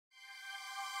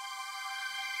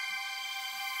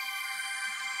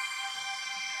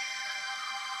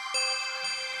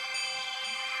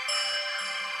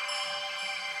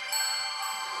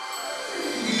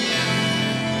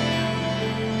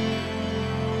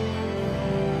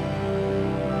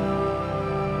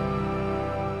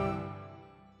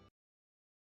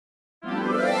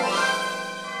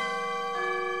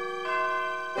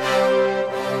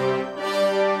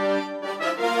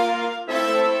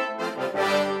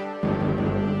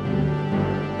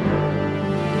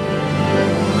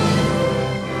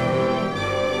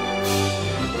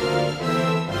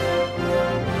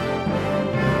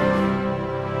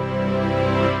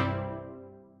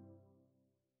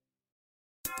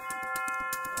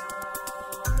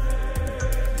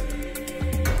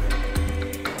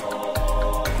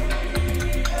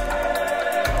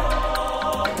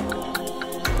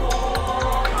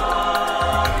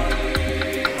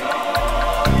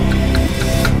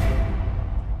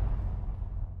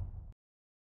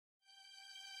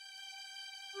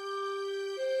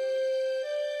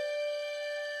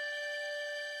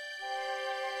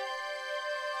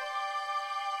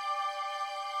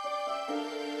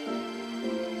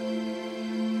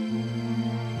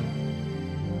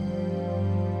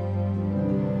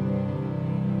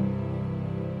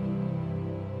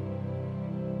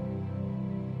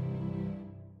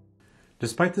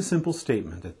Despite the simple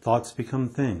statement that thoughts become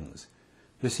things,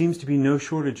 there seems to be no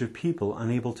shortage of people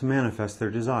unable to manifest their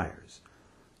desires.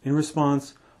 In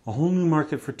response, a whole new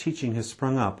market for teaching has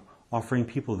sprung up, offering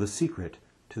people the secret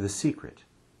to the secret.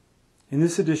 In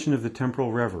this edition of the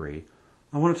Temporal Reverie,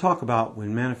 I want to talk about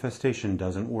when manifestation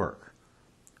doesn't work.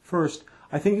 First,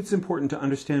 I think it's important to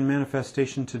understand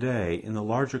manifestation today in the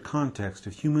larger context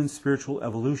of human spiritual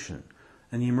evolution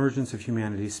and the emergence of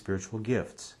humanity's spiritual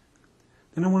gifts.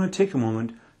 Then I want to take a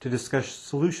moment to discuss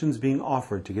solutions being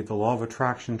offered to get the law of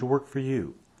attraction to work for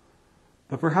you.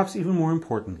 But perhaps even more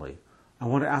importantly, I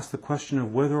want to ask the question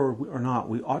of whether or not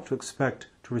we ought to expect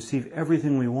to receive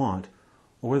everything we want,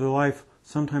 or whether life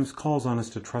sometimes calls on us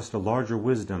to trust a larger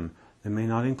wisdom that may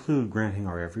not include granting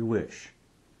our every wish.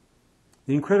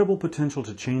 The incredible potential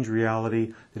to change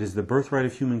reality that is the birthright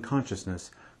of human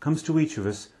consciousness comes to each of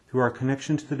us through our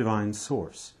connection to the divine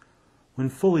source. When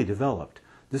fully developed,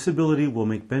 this ability will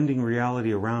make bending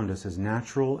reality around us as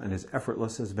natural and as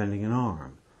effortless as bending an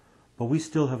arm. But we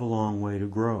still have a long way to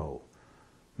grow.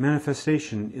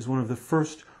 Manifestation is one of the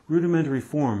first rudimentary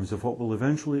forms of what will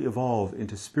eventually evolve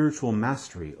into spiritual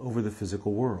mastery over the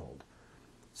physical world.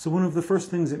 So one of the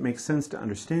first things it makes sense to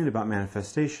understand about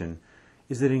manifestation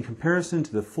is that in comparison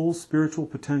to the full spiritual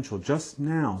potential just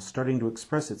now starting to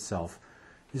express itself,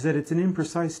 is that it's an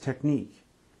imprecise technique.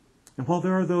 And while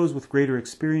there are those with greater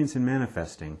experience in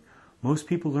manifesting, most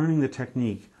people learning the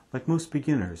technique, like most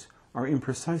beginners, are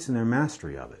imprecise in their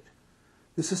mastery of it.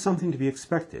 This is something to be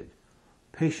expected.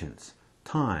 Patience,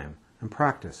 time, and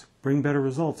practice bring better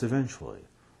results eventually.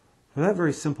 For that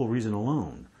very simple reason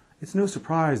alone, it's no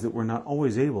surprise that we're not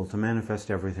always able to manifest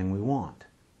everything we want.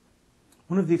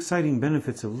 One of the exciting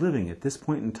benefits of living at this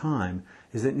point in time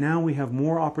is that now we have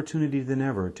more opportunity than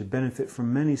ever to benefit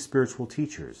from many spiritual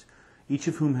teachers, each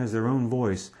of whom has their own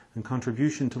voice and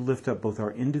contribution to lift up both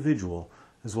our individual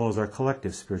as well as our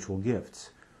collective spiritual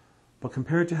gifts. But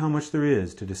compared to how much there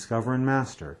is to discover and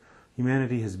master,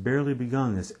 humanity has barely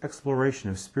begun this exploration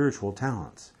of spiritual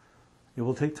talents. It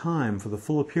will take time for the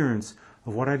full appearance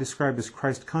of what I describe as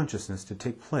Christ consciousness to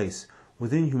take place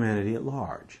within humanity at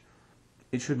large.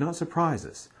 It should not surprise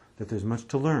us that there's much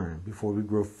to learn before we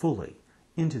grow fully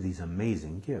into these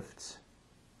amazing gifts.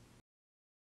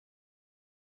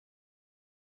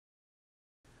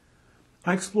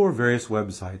 I explore various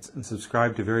websites and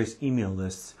subscribe to various email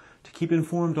lists to keep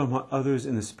informed on what others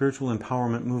in the spiritual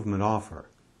empowerment movement offer.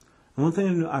 And one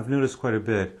thing I've noticed quite a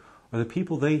bit are the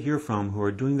people they hear from who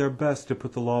are doing their best to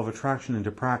put the law of attraction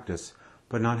into practice,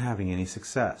 but not having any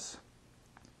success.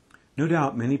 No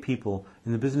doubt many people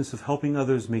in the business of helping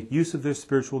others make use of their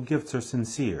spiritual gifts are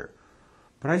sincere,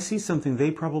 but I see something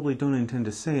they probably don't intend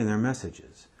to say in their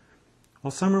messages. While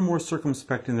some are more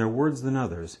circumspect in their words than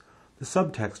others, the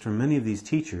subtext from many of these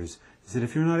teachers is that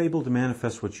if you're not able to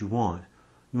manifest what you want,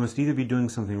 you must either be doing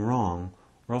something wrong,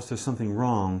 or else there's something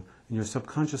wrong in your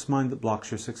subconscious mind that blocks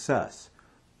your success.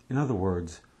 In other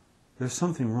words, there's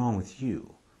something wrong with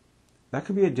you. That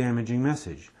could be a damaging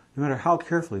message, no matter how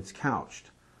carefully it's couched.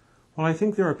 While I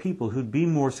think there are people who'd be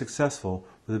more successful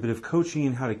with a bit of coaching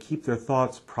in how to keep their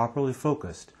thoughts properly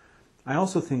focused, I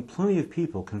also think plenty of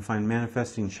people can find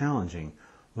manifesting challenging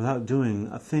without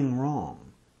doing a thing wrong.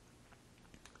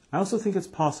 I also think it's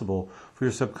possible for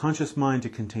your subconscious mind to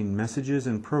contain messages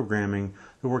and programming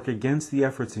that work against the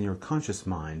efforts in your conscious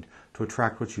mind to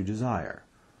attract what you desire.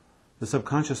 The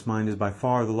subconscious mind is by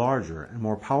far the larger and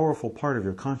more powerful part of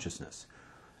your consciousness.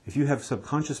 If you have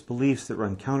subconscious beliefs that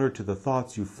run counter to the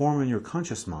thoughts you form in your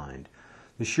conscious mind,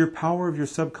 the sheer power of your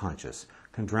subconscious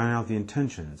can drown out the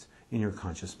intentions in your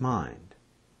conscious mind.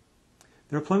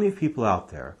 There are plenty of people out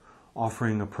there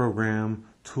offering a program,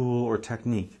 tool, or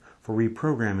technique for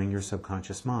reprogramming your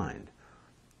subconscious mind.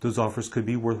 Those offers could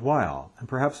be worthwhile and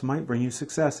perhaps might bring you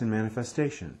success in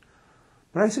manifestation.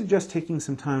 But I suggest taking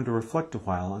some time to reflect a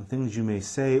while on things you may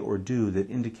say or do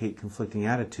that indicate conflicting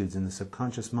attitudes in the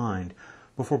subconscious mind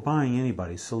before buying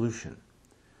anybody's solution.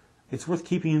 It's worth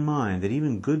keeping in mind that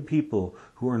even good people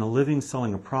who earn a living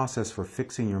selling a process for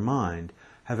fixing your mind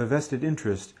have a vested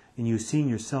interest in you seeing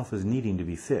yourself as needing to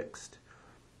be fixed.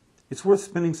 It's worth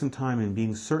spending some time in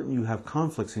being certain you have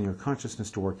conflicts in your consciousness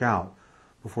to work out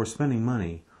before spending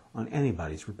money on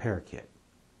anybody's repair kit.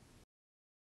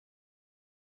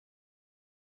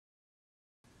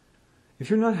 If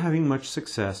you're not having much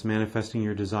success manifesting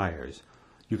your desires,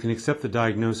 you can accept the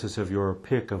diagnosis of your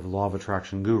pick of law of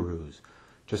attraction gurus.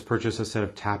 Just purchase a set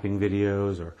of tapping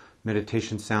videos or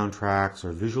meditation soundtracks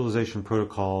or visualization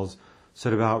protocols,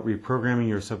 set about reprogramming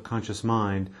your subconscious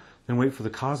mind, then wait for the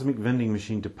cosmic vending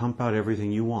machine to pump out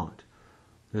everything you want.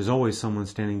 There's always someone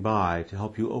standing by to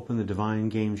help you open the divine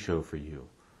game show for you.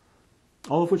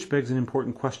 all of which begs an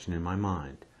important question in my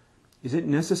mind. Is it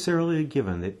necessarily a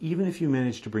given that even if you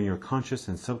manage to bring your conscious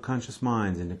and subconscious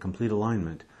minds into complete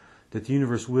alignment, that the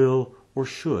universe will or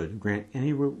should grant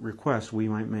any request we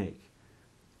might make?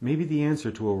 Maybe the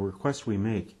answer to a request we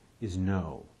make is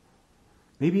no.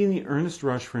 Maybe in the earnest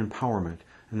rush for empowerment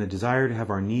and the desire to have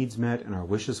our needs met and our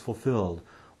wishes fulfilled,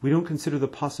 we don't consider the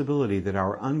possibility that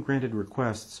our ungranted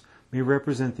requests may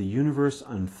represent the universe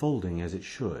unfolding as it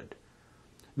should.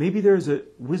 Maybe there is a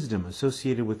wisdom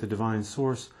associated with the divine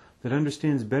source that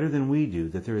understands better than we do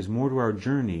that there is more to our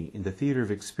journey in the theater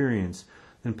of experience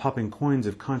than popping coins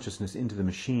of consciousness into the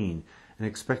machine and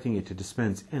expecting it to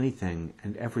dispense anything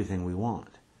and everything we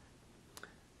want.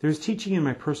 There is teaching in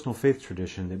my personal faith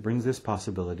tradition that brings this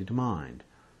possibility to mind.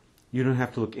 You don't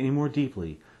have to look any more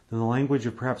deeply than the language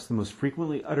of perhaps the most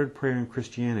frequently uttered prayer in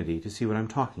Christianity to see what I'm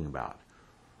talking about.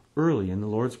 Early in the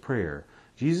Lord's Prayer,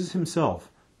 Jesus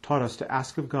himself taught us to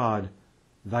ask of God,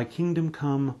 "Thy kingdom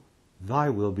come, thy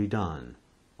will be done,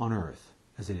 on earth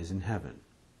as it is in heaven."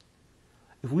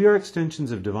 If we are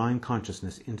extensions of divine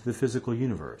consciousness into the physical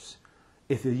universe,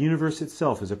 if the universe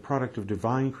itself is a product of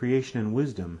divine creation and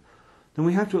wisdom, then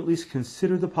we have to at least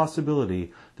consider the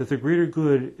possibility that the greater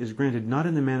good is granted not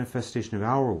in the manifestation of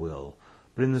our will,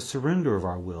 but in the surrender of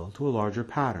our will to a larger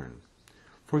pattern.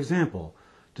 For example,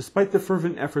 despite the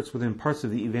fervent efforts within parts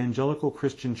of the evangelical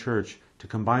Christian church to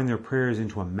combine their prayers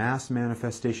into a mass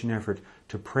manifestation effort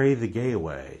to pray the gay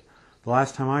away, the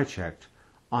last time I checked,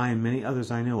 I and many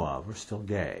others I know of are still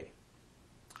gay.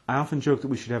 I often joke that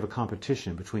we should have a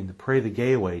competition between the Pray the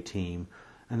Gay Away team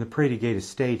and the Pray to Gay to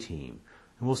Stay team,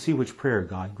 and we'll see which prayer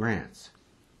God grants.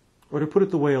 Or to put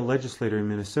it the way a legislator in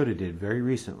Minnesota did very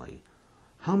recently,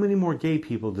 how many more gay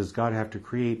people does God have to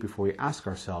create before we ask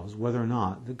ourselves whether or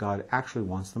not that God actually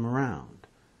wants them around?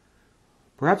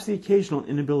 Perhaps the occasional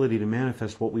inability to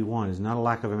manifest what we want is not a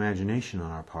lack of imagination on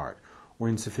our part, or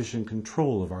insufficient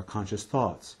control of our conscious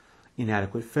thoughts,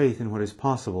 inadequate faith in what is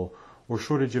possible, or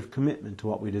shortage of commitment to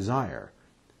what we desire.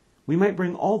 We might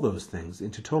bring all those things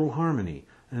into total harmony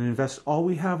and invest all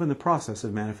we have in the process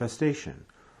of manifestation.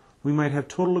 We might have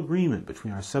total agreement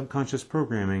between our subconscious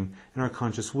programming and our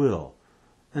conscious will,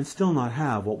 and still not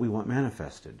have what we want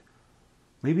manifested.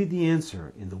 Maybe the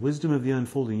answer, in the wisdom of the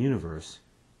unfolding universe,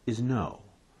 is no.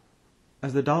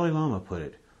 As the Dalai Lama put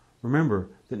it, remember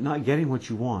that not getting what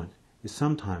you want is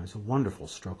sometimes a wonderful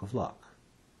stroke of luck.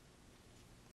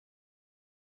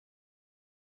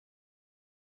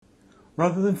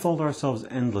 Rather than fault ourselves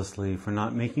endlessly for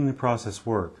not making the process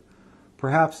work,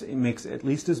 perhaps it makes at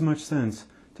least as much sense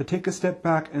to take a step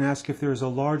back and ask if there is a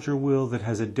larger will that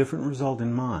has a different result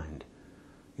in mind.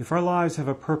 If our lives have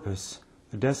a purpose,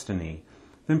 a destiny,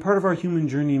 then part of our human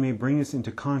journey may bring us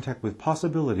into contact with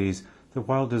possibilities that,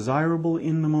 while desirable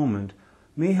in the moment,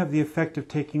 may have the effect of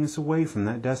taking us away from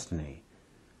that destiny.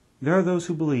 There are those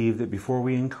who believe that before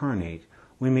we incarnate,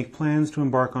 we make plans to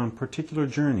embark on particular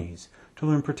journeys, to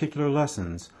learn particular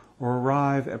lessons, or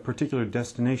arrive at particular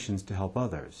destinations to help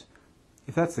others.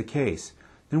 If that's the case,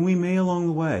 then we may along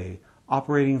the way,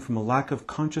 operating from a lack of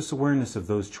conscious awareness of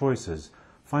those choices,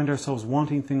 find ourselves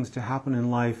wanting things to happen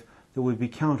in life that would be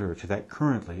counter to that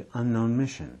currently unknown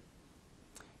mission.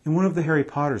 In one of the Harry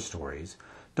Potter stories,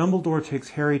 Dumbledore takes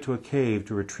Harry to a cave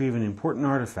to retrieve an important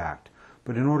artifact,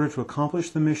 but in order to accomplish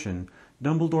the mission,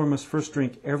 Dumbledore must first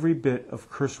drink every bit of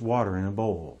cursed water in a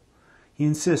bowl. He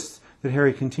insists that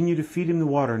Harry continue to feed him the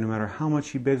water no matter how much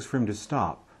he begs for him to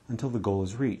stop until the goal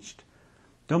is reached.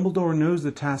 Dumbledore knows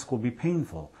the task will be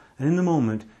painful, and in the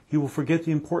moment he will forget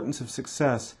the importance of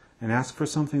success and ask for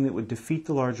something that would defeat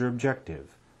the larger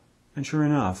objective. And sure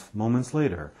enough, moments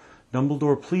later,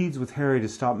 Dumbledore pleads with Harry to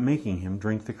stop making him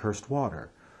drink the cursed water.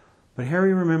 But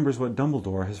Harry remembers what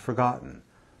Dumbledore has forgotten,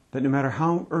 that no matter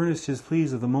how earnest his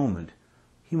pleas of the moment,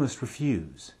 he must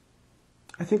refuse.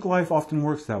 I think life often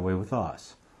works that way with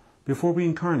us. Before we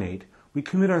incarnate, we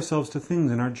commit ourselves to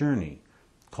things in our journey.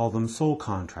 Call them soul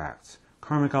contracts,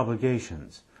 karmic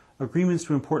obligations, agreements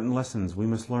to important lessons we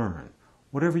must learn.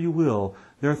 Whatever you will,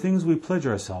 there are things we pledge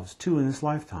ourselves to in this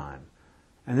lifetime.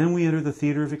 And then we enter the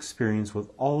theater of experience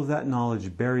with all of that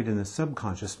knowledge buried in the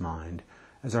subconscious mind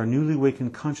as our newly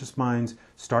awakened conscious minds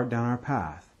start down our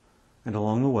path. And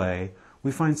along the way,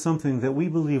 we find something that we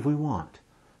believe we want.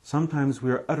 Sometimes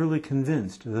we are utterly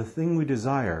convinced the thing we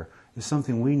desire is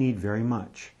something we need very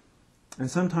much. And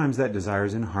sometimes that desire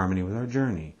is in harmony with our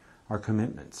journey, our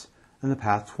commitments, and the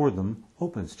path toward them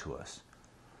opens to us.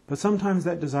 But sometimes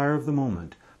that desire of the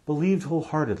moment, believed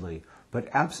wholeheartedly, but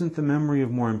absent the memory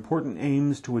of more important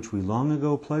aims to which we long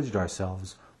ago pledged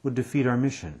ourselves, would defeat our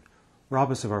mission, rob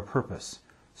us of our purpose,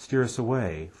 steer us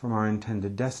away from our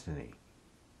intended destiny.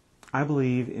 I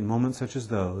believe in moments such as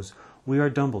those, we are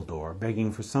Dumbledore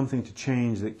begging for something to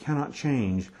change that cannot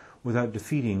change without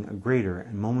defeating a greater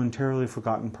and momentarily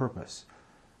forgotten purpose.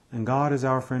 And God is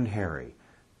our friend Harry,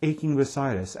 aching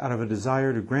beside us out of a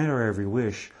desire to grant our every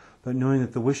wish, but knowing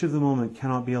that the wish of the moment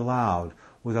cannot be allowed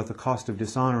without the cost of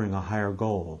dishonoring a higher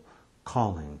goal,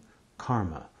 calling,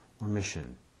 karma, or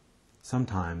mission.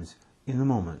 Sometimes, in the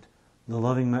moment, the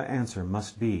loving answer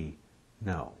must be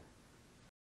no.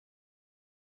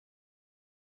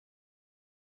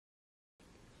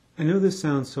 I know this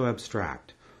sounds so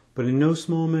abstract, but in no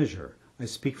small measure I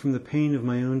speak from the pain of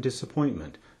my own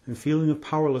disappointment and feeling of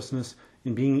powerlessness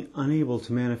in being unable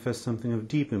to manifest something of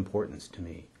deep importance to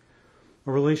me.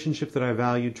 A relationship that I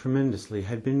valued tremendously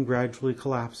had been gradually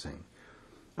collapsing.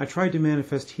 I tried to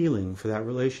manifest healing for that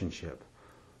relationship,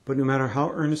 but no matter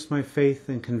how earnest my faith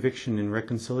and conviction in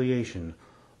reconciliation,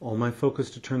 all my focus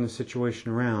to turn the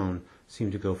situation around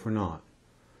seemed to go for naught.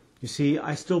 You see,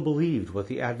 I still believed what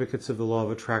the advocates of the law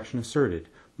of attraction asserted,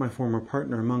 my former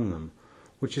partner among them,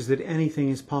 which is that anything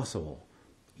is possible,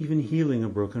 even healing a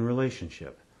broken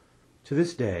relationship. To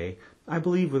this day, I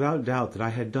believe without doubt that I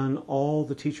had done all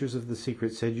the teachers of the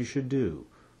secret said you should do.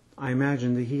 I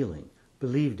imagined the healing,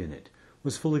 believed in it,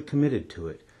 was fully committed to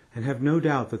it, and have no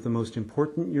doubt that the most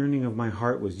important yearning of my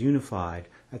heart was unified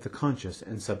at the conscious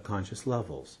and subconscious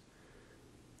levels.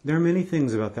 There are many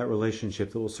things about that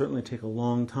relationship that will certainly take a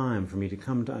long time for me to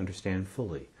come to understand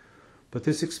fully, but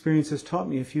this experience has taught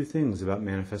me a few things about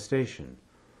manifestation.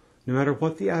 No matter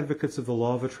what the advocates of the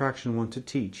law of attraction want to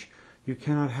teach, you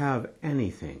cannot have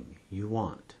anything you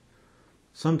want.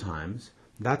 Sometimes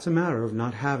that's a matter of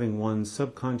not having one's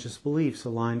subconscious beliefs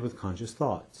aligned with conscious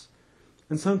thoughts.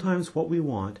 And sometimes what we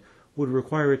want would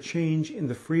require a change in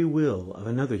the free will of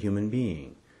another human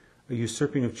being, a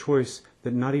usurping of choice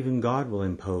that not even God will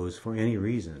impose for any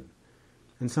reason.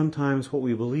 And sometimes what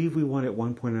we believe we want at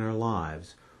one point in our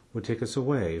lives would take us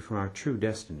away from our true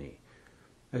destiny.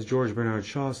 As George Bernard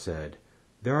Shaw said,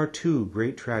 there are two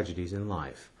great tragedies in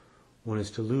life. One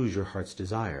is to lose your heart's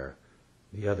desire,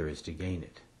 the other is to gain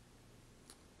it.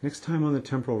 Next time on the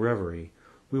Temporal Reverie,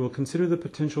 we will consider the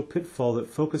potential pitfall that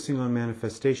focusing on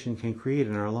manifestation can create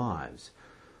in our lives.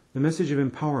 The message of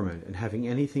empowerment and having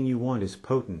anything you want is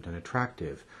potent and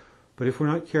attractive, but if we're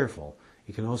not careful,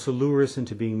 it can also lure us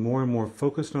into being more and more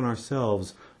focused on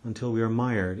ourselves until we are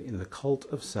mired in the cult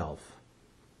of self.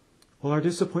 While our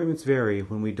disappointments vary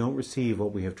when we don't receive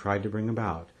what we have tried to bring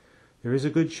about, there is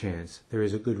a good chance there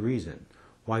is a good reason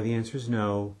why the answer is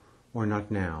no, or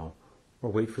not now, or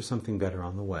wait for something better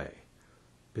on the way.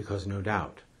 Because no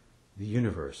doubt, the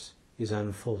universe is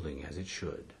unfolding as it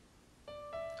should.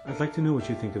 I'd like to know what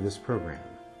you think of this program.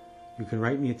 You can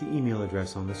write me at the email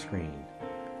address on the screen.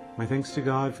 My thanks to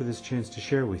God for this chance to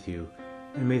share with you,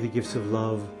 and may the gifts of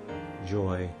love,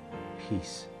 joy,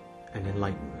 peace, and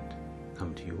enlightenment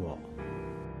come to you all.